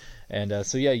thing, and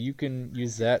so yeah, you can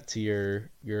use that to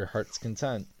your heart's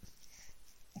content.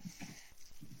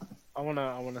 I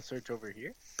wanna search over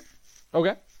here.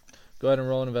 Okay, go ahead and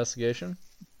roll an investigation.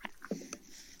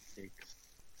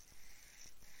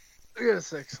 I got a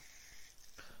 6.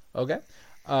 Okay,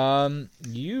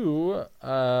 you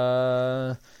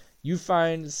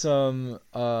find some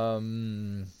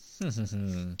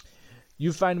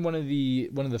You find one of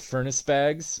the furnace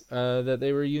bags that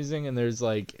they were using, and there's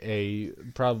like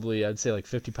probably I'd say like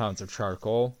 50 pounds of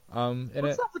charcoal in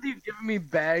What's it. up with you giving me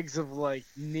bags of like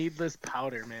needless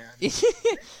powder, man?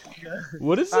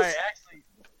 What is this? Alright,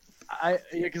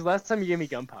 actually, because last time you gave me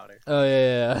gunpowder. Oh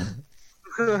yeah.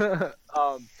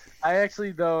 I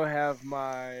actually though have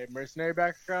my mercenary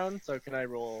background, so can I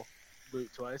roll loot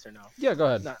twice or no? Yeah, go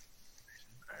ahead. Not-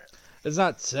 It's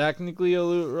not technically a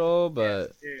loot roll,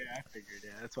 but Yeah, I figured.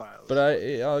 Yeah, that's why.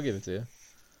 I'll give it to you.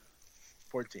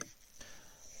 14.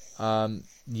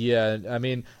 Yeah, I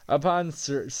mean, upon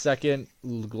second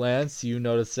glance, you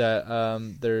notice that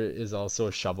there is also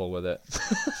a shovel with it.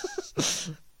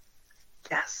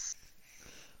 Yes.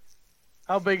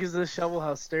 How big is this shovel?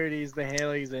 How sturdy is the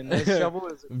handlings? And this shovel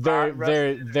is Very, not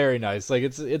very, rusted. very nice. Like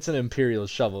it's an imperial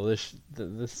shovel. This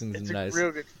thing's It's nice. a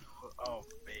real good shovel. Oh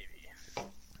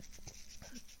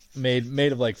baby.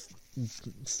 Made of like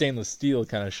stainless steel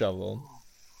kind of shovel.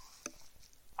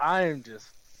 I am just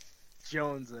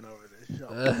jonesing over this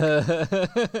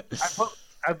shovel.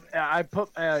 I put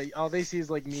all they see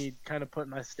is like me kind of putting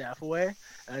my staff away,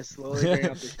 and I slowly bring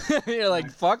up the. You're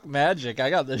like, fuck magic! I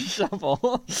got this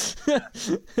shovel.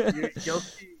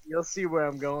 You'll see where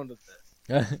I'm going with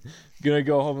this. Gonna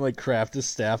go home and like craft a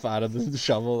staff out of the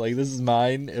shovel. Like, this is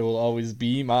mine. It will always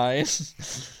be mine.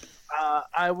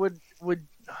 I would. Okay,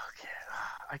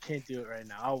 I can't do it right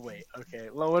now. I'll wait. Okay,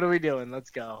 well, what are we doing?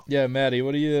 Let's go. Yeah, Maddie,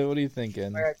 what are you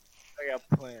thinking? I got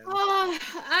plans.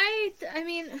 I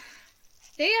mean,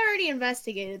 they already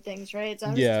investigated things, right? So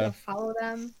I'm just Yeah. gonna follow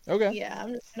them. Okay. Yeah,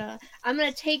 I'm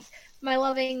gonna take my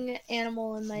loving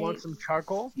animal and my Want some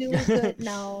charcoal? really good.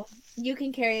 No, you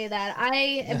can carry that.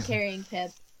 I am carrying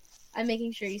Pip. I'm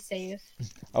making sure he's safe.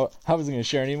 Oh, I wasn't gonna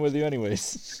share any with you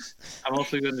anyways. I'm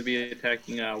also going to be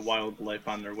attacking wildlife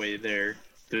on their way there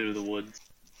through the woods.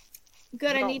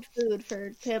 Good. I No. need food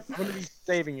for Pip. I'm gonna be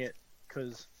saving it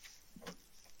because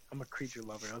I'm a creature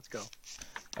lover. Let's go.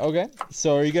 Okay,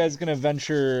 so are you guys gonna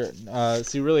venture? So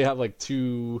you really have like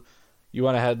two. You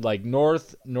want to head like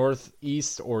north,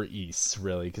 northeast, or east,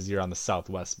 really, because you're on the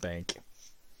southwest bank.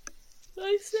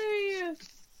 I say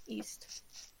east.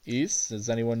 East? Is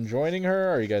anyone joining her?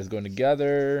 Are you guys going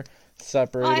together?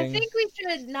 Separating? I think we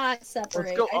should not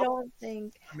separate. go I up. don't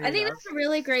think. mean, I think that's a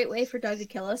really great way for Doug to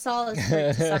kill us all is for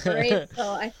it to separate.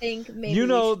 So I think maybe you we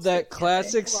know should that stick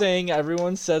classic together. saying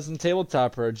everyone says in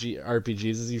tabletop RPGs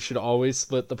is you should always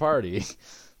split the party.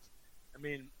 I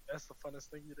mean, that's the funnest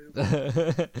thing to do.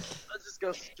 Let's just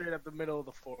go straight up the middle of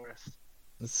the forest.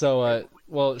 So,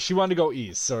 well, she wanted to go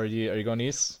east. So are you going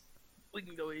east? We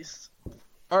can go east.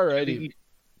 Alrighty.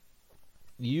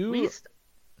 You. East?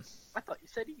 I thought you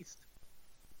said east.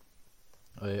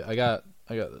 I got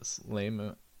this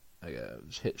lame. I got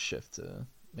hit shift to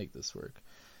make this work.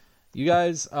 You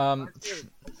guys, My favorite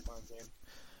Pokemon game.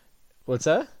 what's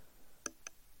that?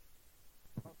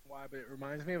 I don't know why, but it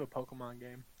reminds me of a Pokemon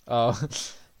game. Oh,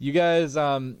 you guys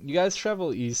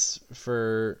travel east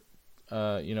for,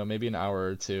 maybe an hour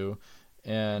or two,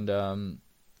 and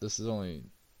this is only,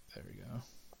 there we go.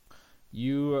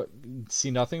 You see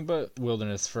nothing but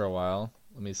wilderness for a while.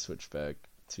 Let me switch back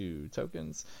to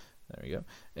tokens. There we go.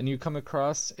 And you come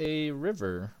across a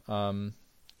river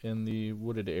in the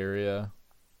wooded area.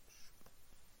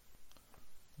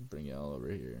 Bring you all over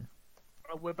here.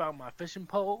 I whip out my fishing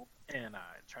pole and I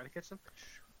try to catch some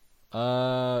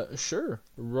fish. Sure.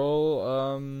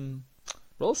 Roll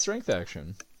a strength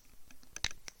action.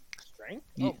 Strength?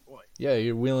 Ye- Oh boy, Yeah,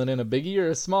 you're wheeling in a biggie or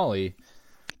a smallie.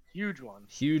 huge one.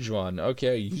 Huge one.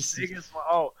 Okay, you see. Biggest one.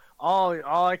 Oh,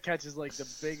 all I catch is like the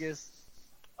biggest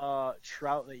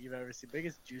trout that you've ever seen.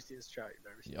 Biggest, juiciest trout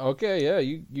you've ever seen. Okay, yeah,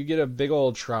 you get a big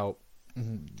old trout.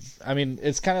 I mean,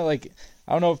 it's kind of like,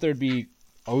 I don't know if there'd be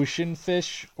ocean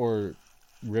fish or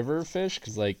river fish,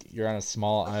 because like you're on a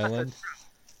small island.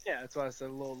 Yeah, that's why I said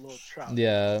a little trout.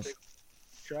 Yeah. Big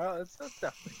trout. That's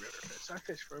definitely river fish. I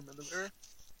fish for them in the river.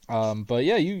 But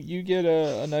yeah, you get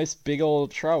a nice big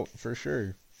old trout for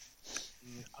sure.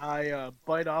 I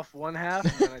bite off one half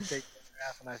and then I take the other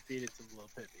half and I feed it to the little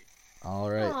Pippi.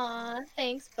 All right. Aw,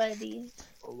 thanks, buddy.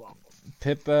 Oh, wow.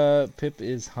 Pip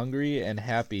is hungry and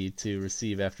happy to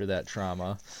receive after that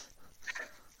trauma.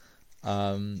 Big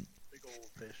old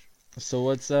fish. So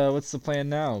what's the plan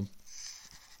now?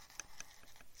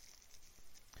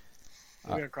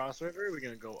 We're gonna cross the river. Or we're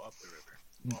gonna go up the river.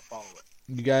 We'll follow it.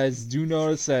 You guys do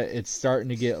notice that it's starting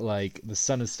to get like the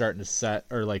sun is starting to set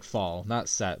or like fall, not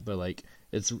set, but like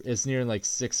it's nearing like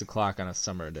 6 o'clock on a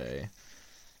summer day.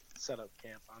 Set up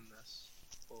camp on this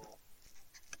little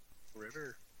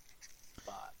river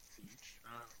spot beach.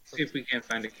 I don't know. See if we can't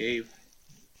find a cave.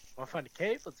 Want to find a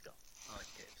cave? Let's go. I like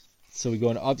caves. So we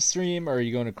going upstream or are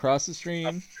you going across the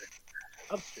stream?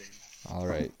 Upstream. All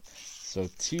right. So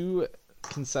 2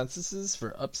 consensuses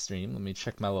for upstream. Let me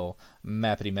check my little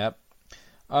mappity map.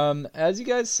 As you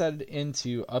guys head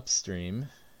into upstream,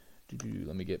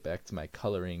 let me get back to my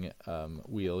coloring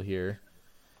wheel here.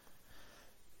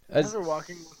 As we're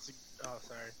walking, oh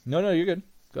sorry. No, you're good.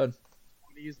 Go ahead.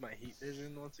 I'm gonna use my heat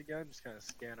vision once again. Just kind of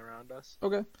scan around us.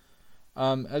 Okay.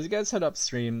 As you guys head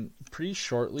upstream, pretty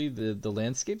shortly the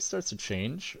landscape starts to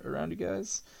change around you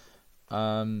guys.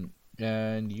 And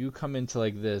you come into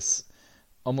like this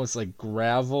almost like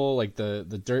gravel, like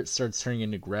the dirt starts turning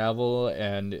into gravel,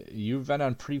 and you've been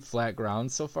on pretty flat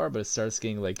ground so far, but it starts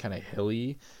getting like kind of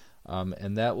hilly,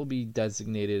 and that will be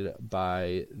designated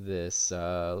by this.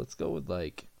 Let's go with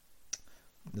like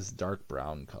this dark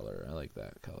brown color. I like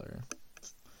that color.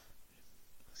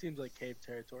 Seems like cave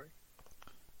territory.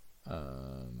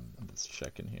 I'm just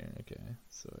checking here. Okay,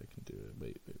 so I can do it.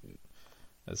 Wait.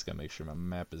 I just gotta make sure my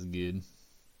map is good.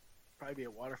 Probably be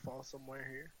a waterfall somewhere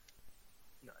here.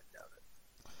 No, I doubt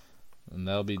it. And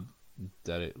that'll be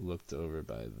that it looked over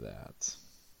by that.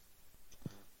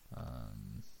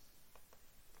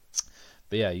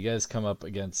 But yeah, you guys come up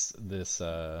against this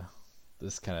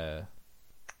this kind of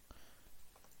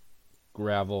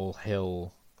gravel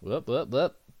hill. Whoop.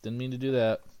 Didn't mean to do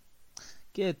that.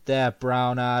 Get that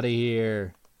brown out of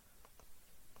here.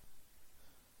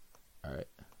 Alright.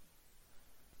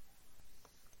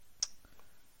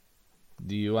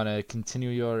 Do you want to continue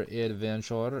your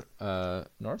adventure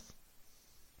north?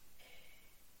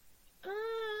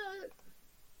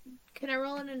 Can I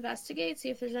roll and investigate, see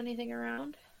if there's anything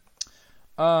around?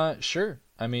 Sure.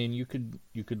 I mean, you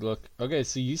could look. Okay,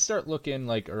 so you start looking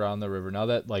like around the river now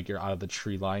that like you're out of the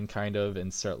tree line kind of,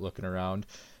 and start looking around.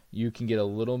 You can get a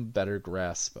little better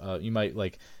grasp. You might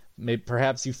like,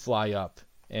 perhaps you fly up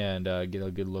and get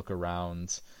a good look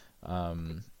around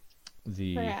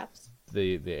the Perhaps.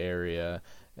 the area,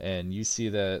 and you see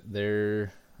that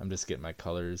there. I'm just getting my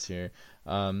colors here.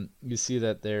 You see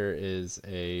that there is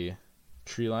a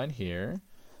tree line here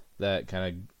that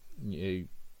kind of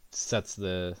sets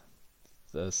the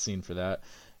scene for that.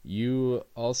 You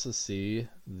also see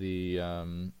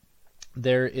the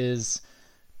there is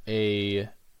a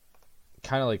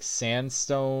kind of like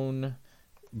sandstone,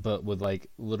 but with like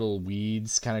little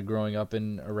weeds kind of growing up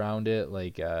and around it,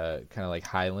 like kind of like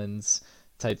highlands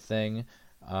type thing.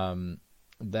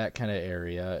 That kind of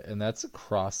area, and that's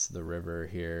across the river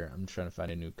here. I'm trying to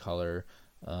find a new color.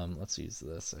 Let's use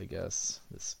this, I guess,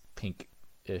 this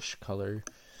pink-ish color.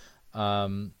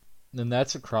 Then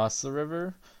that's across the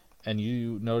river, and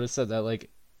you notice that like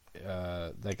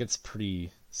that gets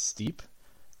pretty steep,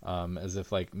 as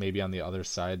if like maybe on the other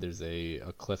side there's a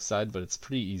cliffside, but it's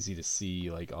pretty easy to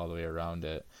see like all the way around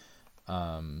it.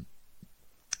 And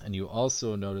you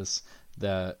also notice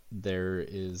that there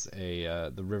is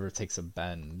the river takes a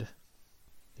bend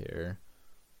here,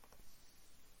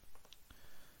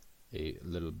 a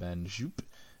little bend, zoop.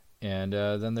 And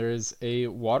then there is a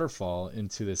waterfall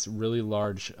into this really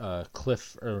large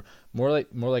cliff, or more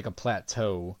like a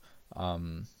plateau,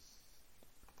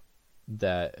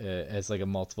 that has like a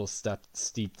multiple step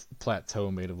steep plateau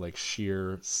made of like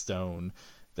sheer stone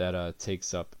that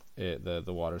takes up the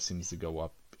water seems to go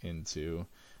up into,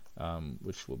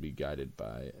 which will be guided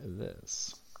by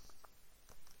this.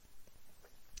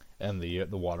 And the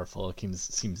waterfall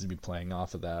seems to be playing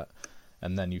off of that.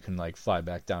 And then you can like fly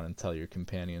back down and tell your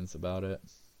companions about it.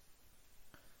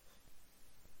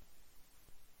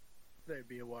 There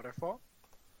be a waterfall.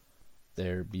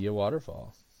 There be a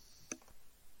waterfall.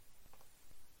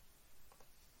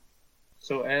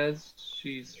 So as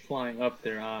she's flying up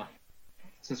there,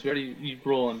 since you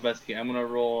roll investigate, I'm gonna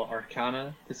roll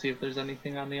Arcana to see if there's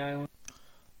anything on the island.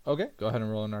 Okay, go ahead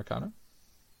and roll an Arcana.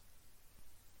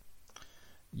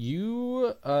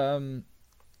 You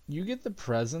get the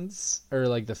presence, or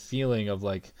like the feeling of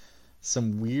like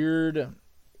some weird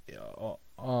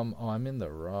I'm in the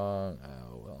wrong.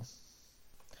 Oh well.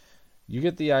 You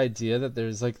get the idea that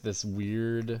there's like this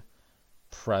weird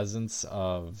presence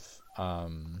of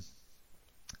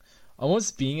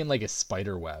almost being in like a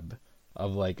spider web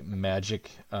of like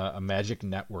magic, a magic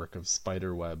network of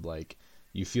spider web. Like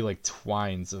you feel like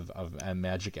twines of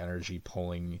magic energy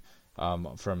pulling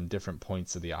from different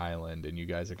points of the island, and you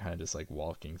guys are kind of just like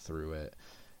walking through it.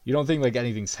 You don't think like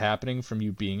anything's happening from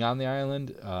you being on the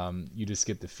island. You just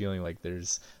get the feeling like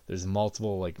there's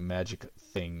multiple like magic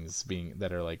things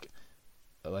that are like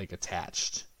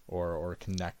attached or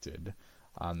connected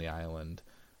on the island.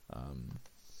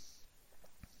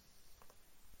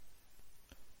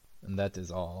 And that is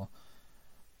all.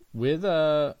 With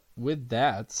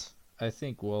that, I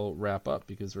think we'll wrap up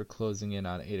because we're closing in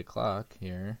on 8:00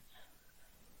 here.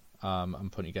 I'm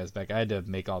putting you guys back. I had to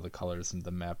make all the colors in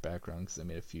the map background because I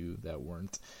made a few that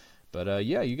weren't. But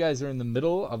yeah, you guys are in the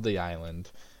middle of the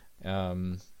island.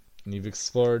 And you've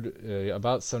explored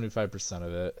about 75%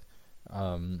 of it.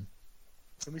 Can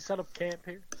we set up camp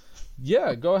here?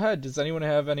 Yeah, go ahead. Does anyone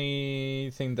have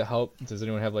anything to help? Does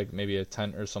anyone have like maybe a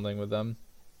tent or something with them?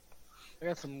 I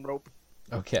got some rope.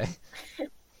 Okay.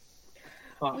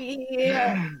 What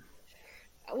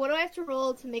do I have to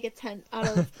roll to make a tent out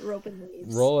of rope and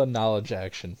leaves? Roll a knowledge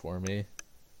action for me.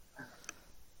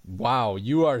 Wow,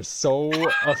 you are so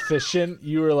efficient.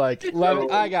 You were like,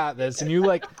 I got this. And you,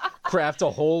 like, craft a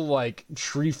whole, like,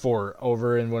 tree fort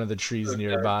over in one of the trees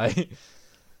nearby.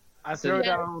 I throw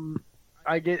down.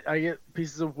 I get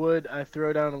pieces of wood. I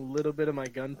throw down a little bit of my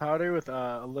gunpowder with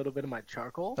a little bit of my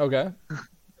charcoal. Okay.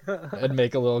 And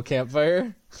make a little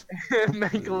campfire.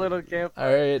 Make a little campfire.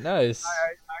 All right, nice.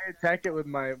 I attack it with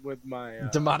my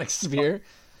demonic spear.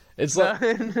 It's like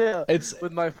it's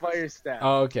with my fire staff.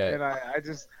 Oh, okay. And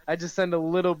I just send a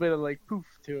little bit of like poof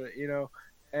to it, you know,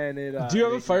 and it. Do you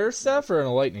have a fire staff or a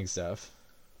lightning staff?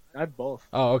 I have both.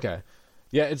 Oh, okay.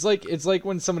 Yeah, it's like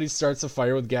when somebody starts a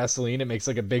fire with gasoline, it makes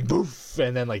like a big poof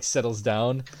and then like settles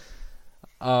down.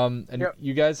 And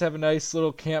you guys have a nice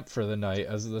little camp for the night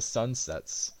as the sun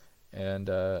sets. And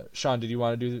Sean, did you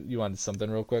wanted something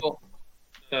real quick? Well,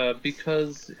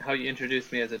 because how you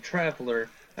introduced me as a traveler,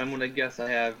 I'm gonna guess I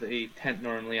have a tent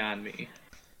normally on me.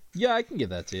 Yeah, I can give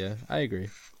that to you. I agree.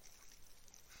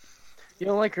 You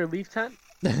don't like her leaf tent?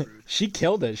 She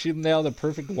killed it. She nailed a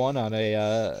perfect one on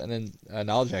a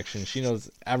knowledge action. She knows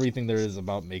everything there is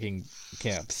about making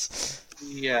camps.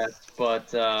 Yes,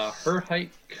 but her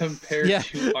height compared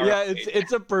to our height.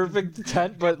 It's a perfect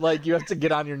tent, but like you have to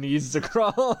get on your knees to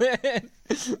crawl in.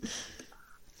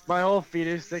 My whole feet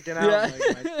are sticking out. Yeah.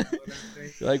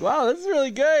 You're like, wow, this is really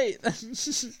great.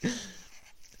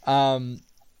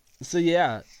 So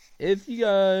yeah, if you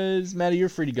guys, Maddie, you're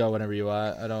free to go whenever you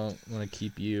want. I don't want to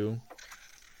keep you.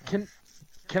 Can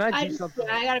I do something?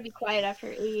 I gotta be quiet after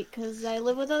 8 because I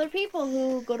live with other people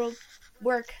who go to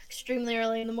work extremely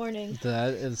early in the morning.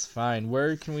 That is fine.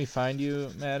 Where can we find you,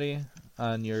 Maddie?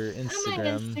 On your Instagram.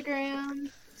 On my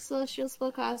Instagram, Celestial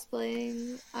Spell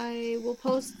Cosplaying. I will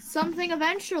post something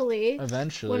eventually.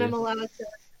 Eventually. When I'm allowed to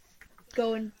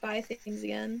go and buy things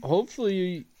again.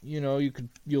 Hopefully,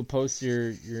 you'll post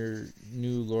your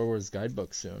new LoreWars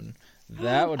guidebook soon.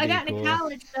 That would be cool. I got into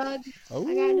college, Doug.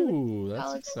 Oh,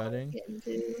 that's exciting.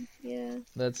 Yeah.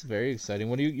 That's very exciting.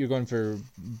 What you're going for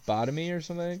botany or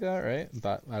something like that, right?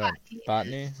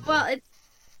 Botany. Well,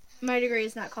 my degree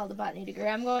is not called a botany degree.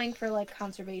 I'm going for like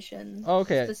conservation. Oh,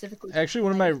 okay. Specifically. Actually,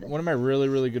 one of my really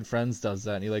really good friends does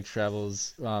that, and he like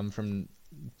travels from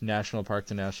national park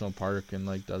to national park and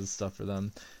like does stuff for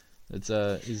them. He's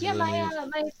really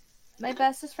neat. My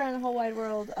bestest friend in the whole wide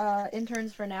world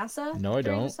interns for NASA. No, I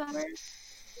don't. The summer.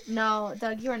 No,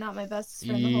 Doug, you are not my bestest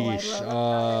friend in the whole wide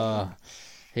world.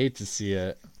 Hate to see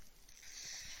it.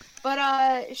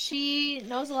 But she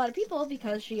knows a lot of people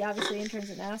because she obviously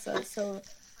interns at NASA. So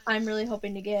I'm really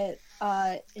hoping to get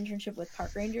internship with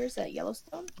park rangers at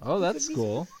Yellowstone. Oh, that's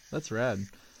cool. That's rad.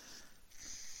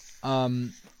 But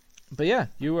yeah,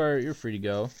 you're free to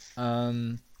go.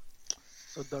 So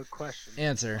Doug, question.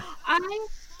 Answer. I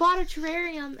bought a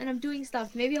terrarium and I'm doing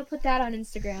stuff. Maybe I'll put that on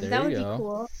Instagram. That would be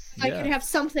cool. Yeah. I could have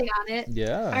something on it.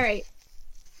 Yeah. All right.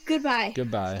 Goodbye.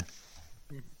 Can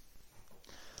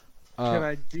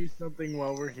I do something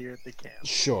while we're here at the camp?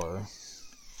 Sure.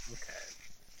 Okay.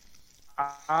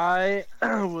 I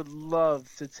would love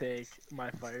to take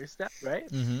my fire staff,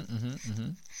 right?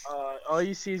 All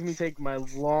you see is me take my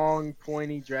long,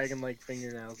 pointy, dragon-like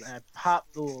fingernails, and I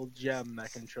pop the little gem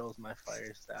that controls my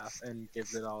fire staff and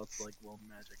gives it all its like little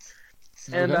magic.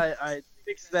 And I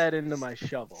fix that into my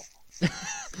shovel.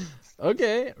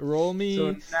 Okay, roll me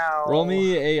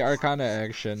a Arcana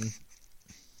action.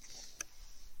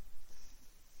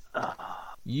 There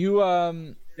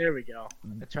we go.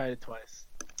 I tried it twice.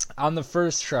 On the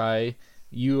first try,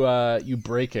 you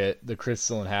break the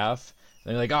crystal in half,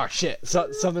 and you're like, oh shit,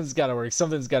 something's gotta work,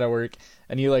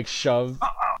 and you like shove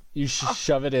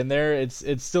it in there.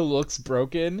 It still looks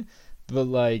broken, but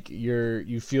like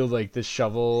you feel like the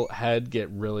shovel head get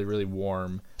really really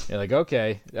warm. You're like,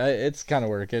 okay, it's kind of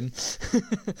working.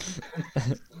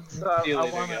 I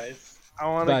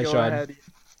want to go ahead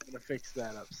and fix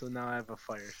that up. So now I have a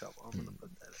fire shovel. I'm gonna put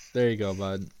that in. There you go,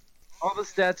 bud. All the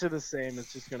stats are the same.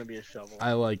 It's just gonna be a shovel.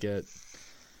 I like it.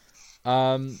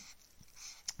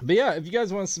 But yeah, if you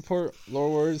guys want to support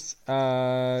LoreWars,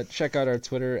 check out our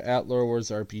Twitter at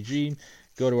LoreWarsRPG.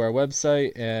 Go to our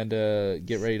website and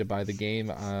get ready to buy the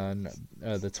game on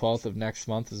the 12th of next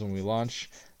month is when we launch.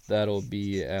 That'll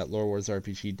be at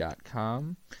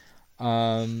LoreWarsRPG.com.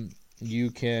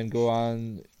 You can go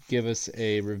on, give us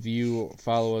a review,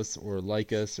 follow us, or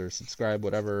like us, or subscribe,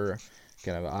 whatever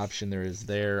kind of option there is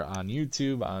there on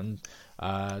YouTube, on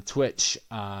Twitch,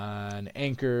 on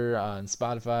Anchor, on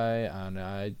Spotify, on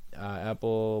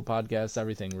Apple Podcasts,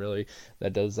 everything really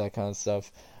that does that kind of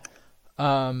stuff.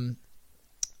 And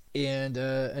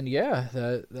yeah,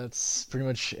 that's pretty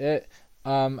much it.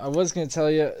 I was gonna tell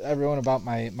you everyone about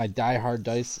my Die Hard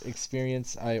dice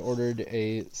experience. I ordered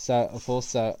a full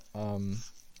set.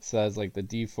 So that's like the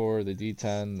D4, the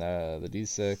D10, the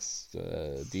D6,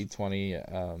 the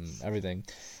D20, everything.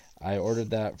 I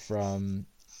ordered that from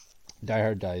Die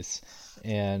Hard Dice,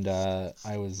 and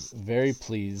I was very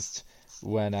pleased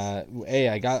when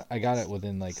I got it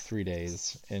within like 3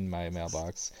 days in my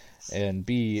mailbox, and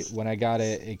B, when I got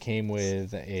it, it came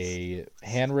with a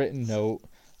handwritten note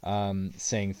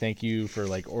saying thank you for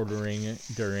like ordering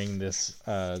during this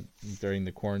during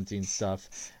the quarantine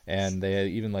stuff, and they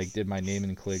even like did my name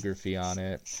in calligraphy on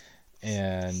it.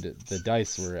 And the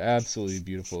dice were absolutely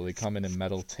beautiful. They come in a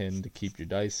metal tin to keep your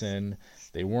dice in.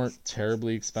 They weren't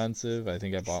terribly expensive. I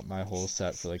think I bought my whole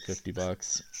set for like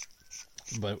 $50,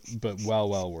 but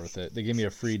well worth it. They gave me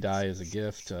a free die as a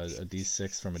gift, a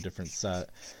D6 from a different set,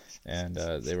 and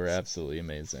they were absolutely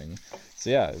amazing.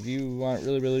 So yeah, if you want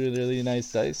really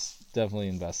nice dice, definitely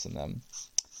invest in them.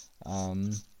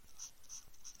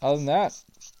 Other than that,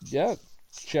 yeah,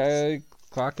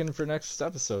 clock in for next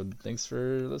episode. Thanks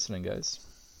for listening, guys.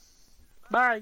 Bye.